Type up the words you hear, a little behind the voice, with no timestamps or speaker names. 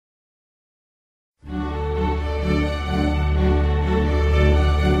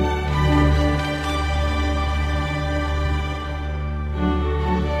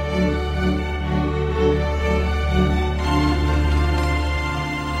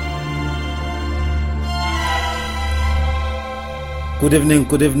Good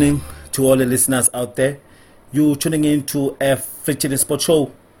evening to all the listeners out there. You tuning in to a Free Sport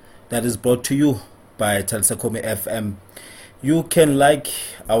Show that is brought to you by Telsakomi FM. You can like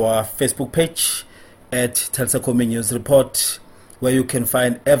our Facebook page at Telsakomi News Report, where you can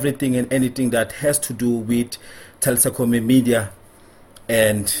find everything and anything that has to do with Telsakomi media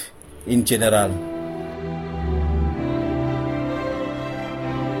and in general.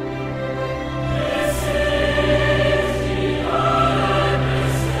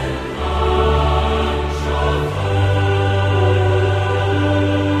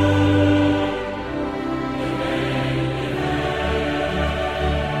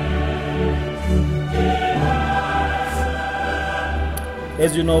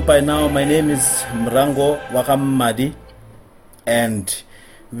 As you know by now, my name is Mrango Wakamadi, and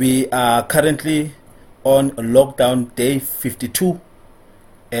we are currently on lockdown day 52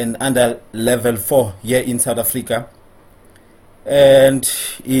 and under level 4 here in South Africa. And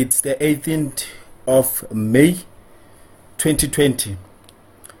it's the 18th of May 2020.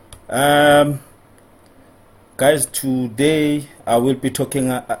 Guys, today I will be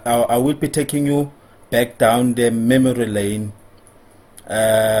taking you back down the memory lane.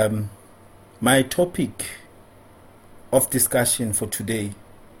 My topic of discussion for today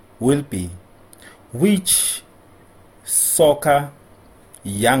will be: which soccer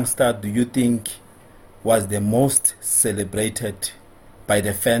youngster do you think was the most celebrated by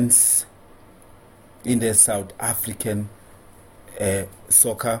the fans in the South African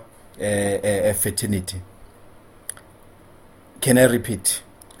soccer fraternity? Can I repeat?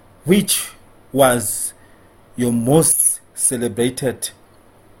 Which was your most celebrated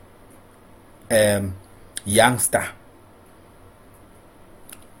youngster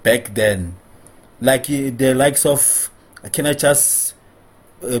back then? Like the likes of, can I just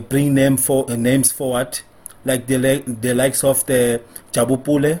bring names forward? Like the likes of the Jabu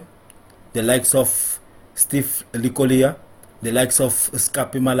Pule, the likes of Steve Likolia, the likes of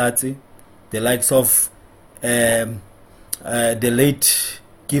Skapi Malati, the likes of the late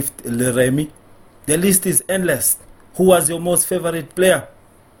Gift Leremi. The list is endless. Who was your most favorite player?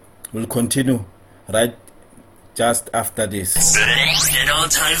 We'll continue right just after this. And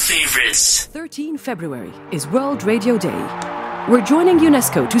all-time favorites. 13 February is World Radio Day. We're joining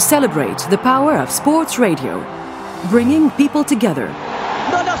UNESCO to celebrate the power of sports radio, bringing people together,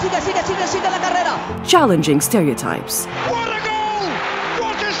 sigue la carrera. challenging stereotypes, What a goal!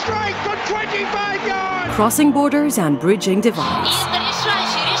 What a strike from 25 yards! crossing borders and bridging divides,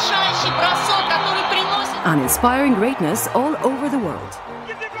 решающий бросок, который приносит... and inspiring greatness all over the world.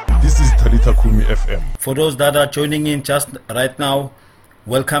 This is Telsakomi FM. For those that are joining in just right now,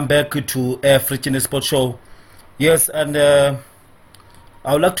 welcome back to a Free Sport Show. Yes, and I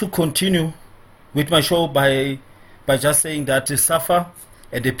would like to continue with my show by just saying that SAFA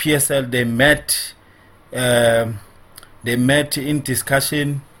and the PSL, they met in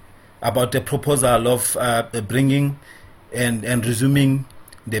discussion about the proposal of bringing and resuming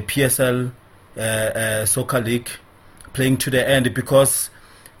the PSL soccer league playing to the end, because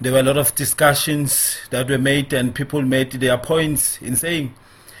there were a lot of discussions that were made and people made their points in saying,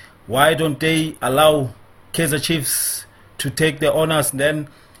 why don't they allow Kaizer Chiefs to take the honors? Then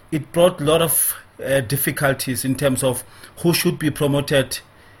it brought a lot of difficulties in terms of who should be promoted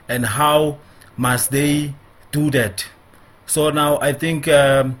and how must they do that. So now I think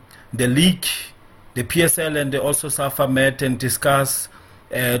the league, the PSL and the also SAFA met and discussed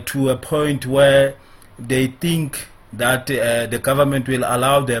to a point where they think that the government will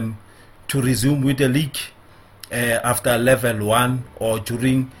allow them to resume with the league after level 1 or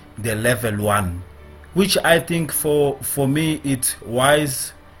during the level 1, which I think for me it's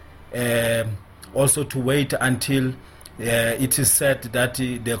wise also to wait until it is said that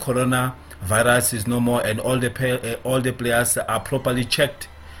the coronavirus is no more and all the players are properly checked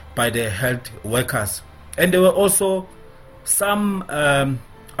by the health workers. And there were also some I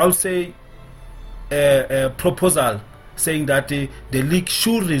would say a proposal saying that the league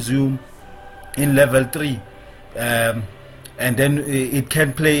should resume in level 3, and then it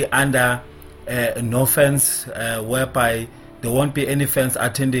can play under no fans, whereby there won't be any fans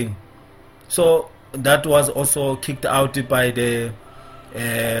attending. So that was also kicked out by the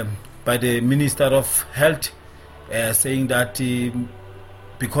Minister of Health, saying that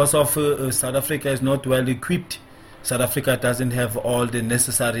because of South Africa is not well equipped, South Africa doesn't have all the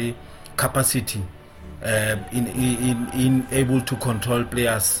necessary capacity in able to control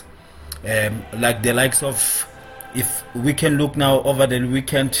players, like the likes of, if we can look now over the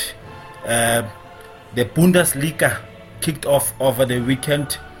weekend, the Bundesliga kicked off over the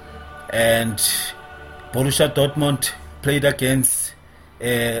weekend, and Borussia Dortmund played against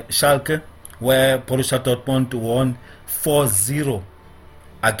Schalke, where Borussia Dortmund won 4-0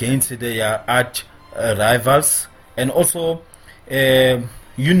 against their arch rivals. And also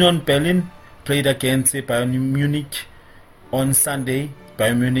Union Berlin played against Bayern Munich on Sunday.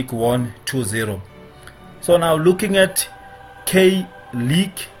 Bayern Munich won 2-0. So now looking at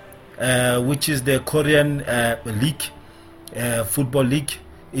K-League, which is the Korean league, football league.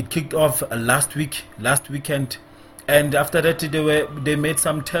 It kicked off last weekend, and after that they made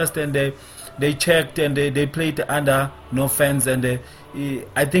some tests and they checked and they played under no fans, and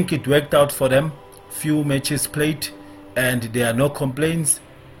I think it worked out for them. Few matches played and there are no complaints.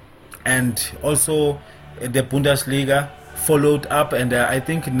 And also the Bundesliga followed up, and I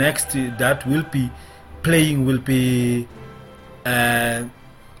think next that will be playing will be the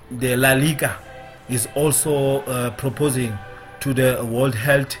La Liga is also proposing to the World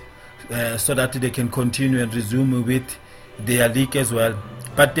Health so that they can continue and resume with their league as well.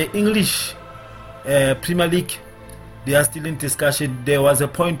 But the English Premier League, they are still in discussion. There was a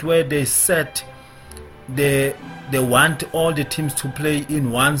point where they said they want all the teams to play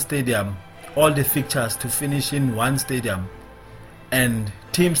in one stadium, all the fixtures to finish in one stadium. And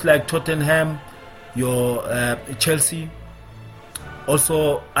teams like Tottenham, your Chelsea,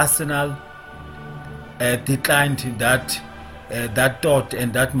 also Arsenal declined that thought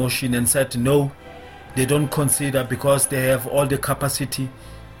and that motion and said no, they don't consider, because they have all the capacity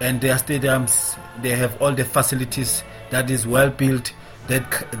and their stadiums, they have all the facilities that is well built,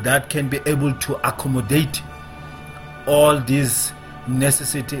 that can be able to accommodate all these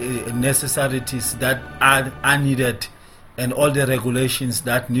necessities that are needed and all the regulations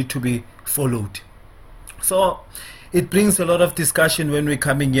that need to be followed. So it brings a lot of discussion when we're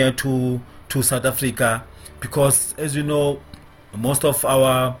coming here to South Africa, because as you know, most of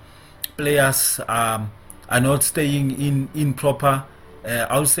our players are not staying in proper,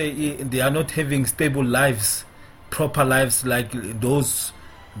 I would say they are not having stable lives, proper lives like those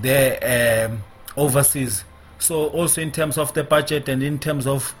there overseas. So also in terms of the budget and in terms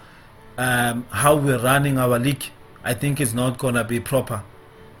of how we're running our league, I think it's not going to be proper.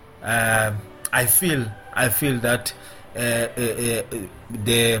 I feel that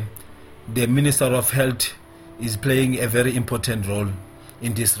the Minister of Health is playing a very important role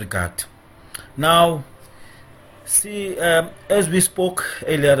in this regard. Now, see, as we spoke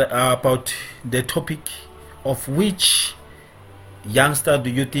earlier about the topic of which youngster do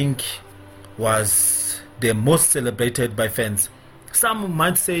you think was the most celebrated by fans? Some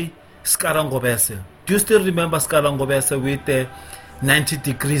might say Scara Ngobese. Do you still remember Scara Ngobese with the 90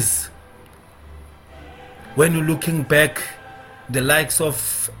 degrees? When you're looking back, the likes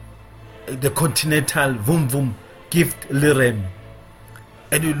of the Continental, Vum Vum, Gift Lirem,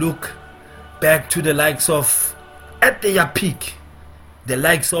 and you look back to the likes of, at their peak, the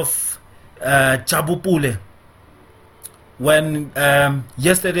likes of Chabupule. When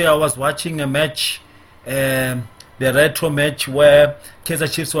yesterday I was watching a match, the retro match where Kaizer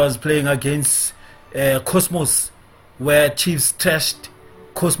Chiefs was playing against Cosmos, where Chiefs trashed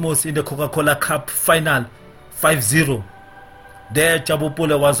Cosmos in the Coca-Cola Cup final 5-0. There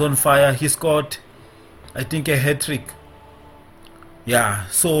Chabupule was on fire. He scored, I think, a hat-trick. Yeah,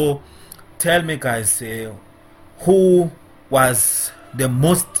 so tell me guys, who was the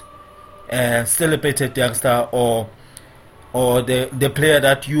most celebrated youngster, or the player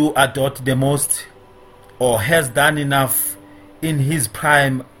that you adored the most, or has done enough in his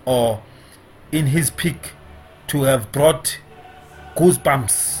prime or in his peak to have brought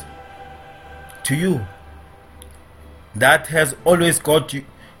goosebumps to you, that has always got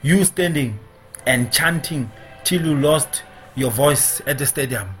you standing and chanting till you lost your voice at the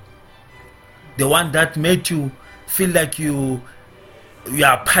stadium, the one that made you feel like you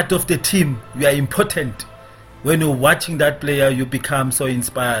are part of the team, you are important. When you're watching that player, you become so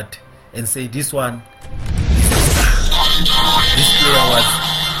inspired and say, this one, this player was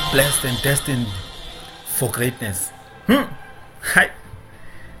blessed and destined for greatness. Hi.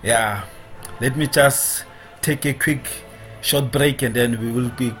 Yeah, let me just take a quick short break and then we will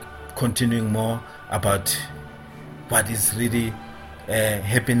be continuing more about what is really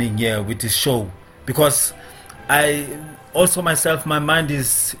happening here with this show, because I also myself, my mind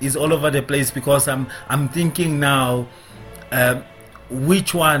is all over the place, because I'm thinking now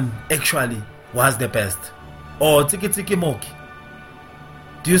which one actually was the best. Or Tiki Tiki Moki,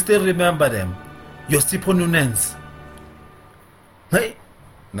 do you still remember them? Josipo Nunez? Hey?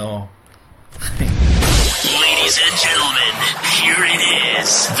 No. Ladies and gentlemen, here it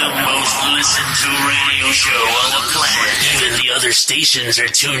is, the most listened to radio show on the planet. Even the other stations are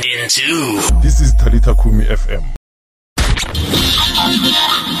tuned in too. This is Talita Kumi FM.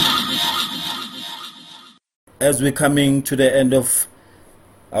 as we're coming to the end of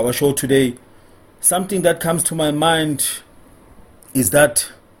our show today, something that comes to my mind is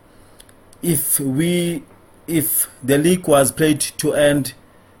that if the league was played to end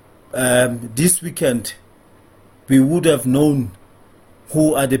this weekend, we would have known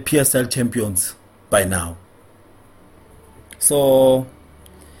who are the PSL champions by now. So,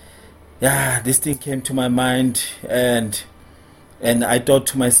 yeah, this thing came to my mind, and I thought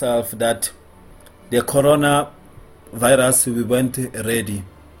to myself that the coronavirus, we weren't ready.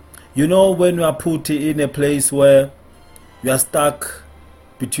 You know, when you are put in a place where you are stuck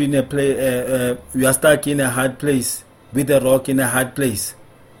between you are stuck in a hard place, with a rock in a hard place,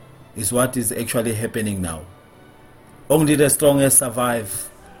 is what is actually happening now. Only the strongest survive,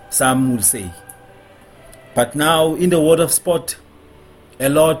 some will say. But now, in the world of sport, a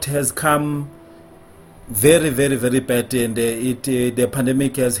lot has come very, very, very bad, and the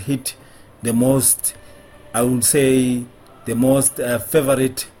pandemic has hit the most, I would say, the most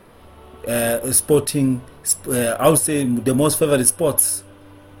favorite sporting, I would say the most favorite sports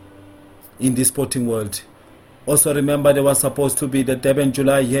in the sporting world. Also remember, there was supposed to be the Durban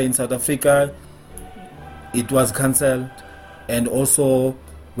July here in South Africa. It was cancelled. And also,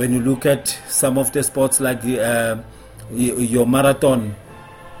 when you look at some of the sports like your marathon,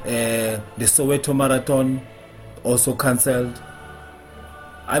 the Soweto Marathon, also cancelled.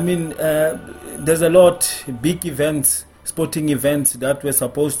 I mean, there's a lot big events, sporting events that were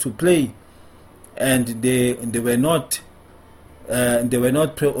supposed to play, and they were not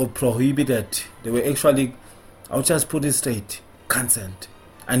prohibited. They were actually, I'll just put it straight, cancelled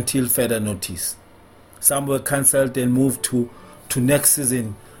until further notice. Some were cancelled and moved to next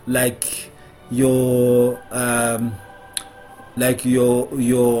season, like your under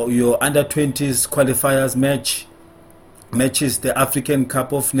 20s qualifiers matches, the African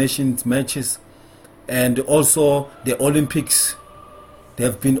Cup of Nations matches, and also the Olympics. They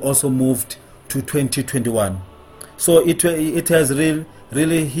have been also moved to 2021. So it has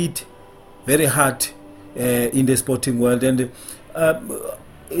really hit very hard in the sporting world, and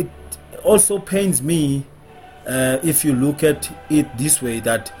it also pains me if you look at it this way,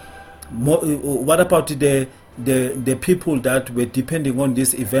 that what about the people that were depending on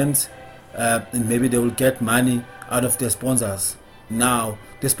these events, and maybe they will get money out of the sponsors. Now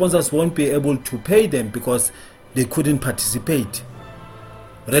the sponsors won't be able to pay them because they couldn't participate,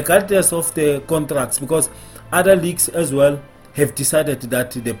 regardless of the contracts, because other leagues as well have decided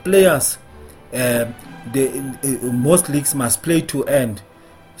that the players, most leagues must play to end,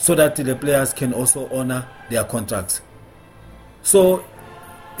 so that the players can also honor their contracts. So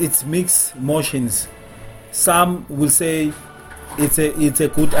it's mixed motions. Some will say it's a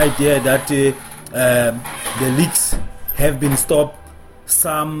good idea that the leagues have been stopped.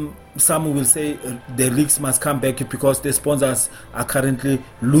 Some will say the leagues must come back because the sponsors are currently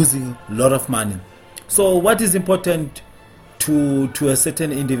losing a lot of money. So what is important to a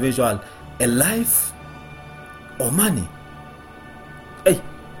certain individual? A life or money? Hey.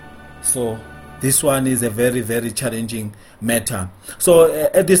 So this one is a very, very challenging matter. So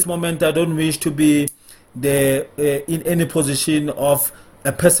at this moment, I don't wish to be in any position of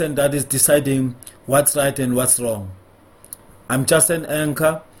a person that is deciding what's right and what's wrong. I'm just an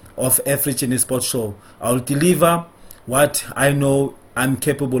anchor of every Chinese Sports Show. I'll deliver what I know I'm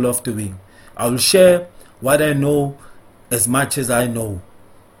capable of doing. I'll share what I know as much as I know.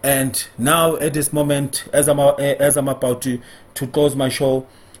 And now at this moment, as I'm about to close my show,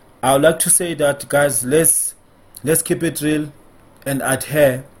 I would like to say that, guys, let's keep it real and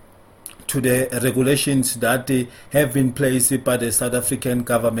adhere to the regulations that have been placed by the South African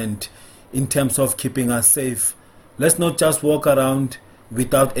government in terms of keeping us safe. Let's not just walk around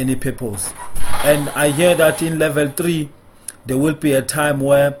without any purpose. And I hear that in level 3, there will be a time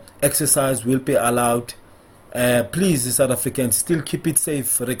where exercise will be allowed. Please, the South Africans, still keep it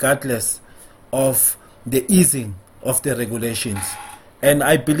safe regardless of the easing of the regulations. And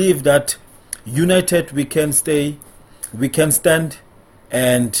I believe that united we can stay, we can stand,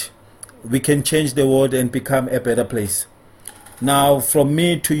 and we can change the world and become a better place. Now, from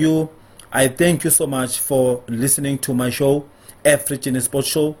me to you, I thank you so much for listening to my show, Every Chinese Sports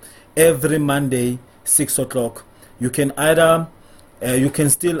Show, every Monday, 6 o'clock. You can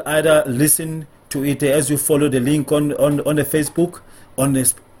still either listen to it as you follow the link on the Facebook, on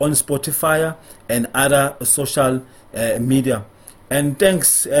Spotify, and other social media. And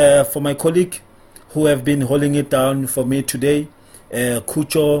thanks for my colleague who have been holding it down for me today,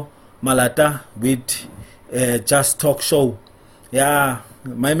 Kucho Malata with Just Talk Show. Yeah,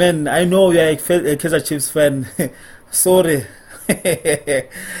 my man, I know you're a Kaizer Chiefs fan. Sorry.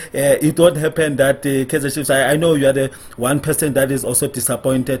 it won't happen that Kaizer Chiefs. I know you are the one person that is also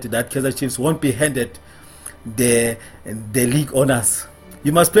disappointed that Kaizer Chiefs won't be handed the league honors.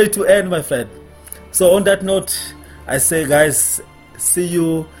 You must play to earn, my friend. So on that note, I say, guys, see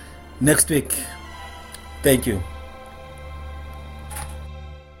you next week. Thank you.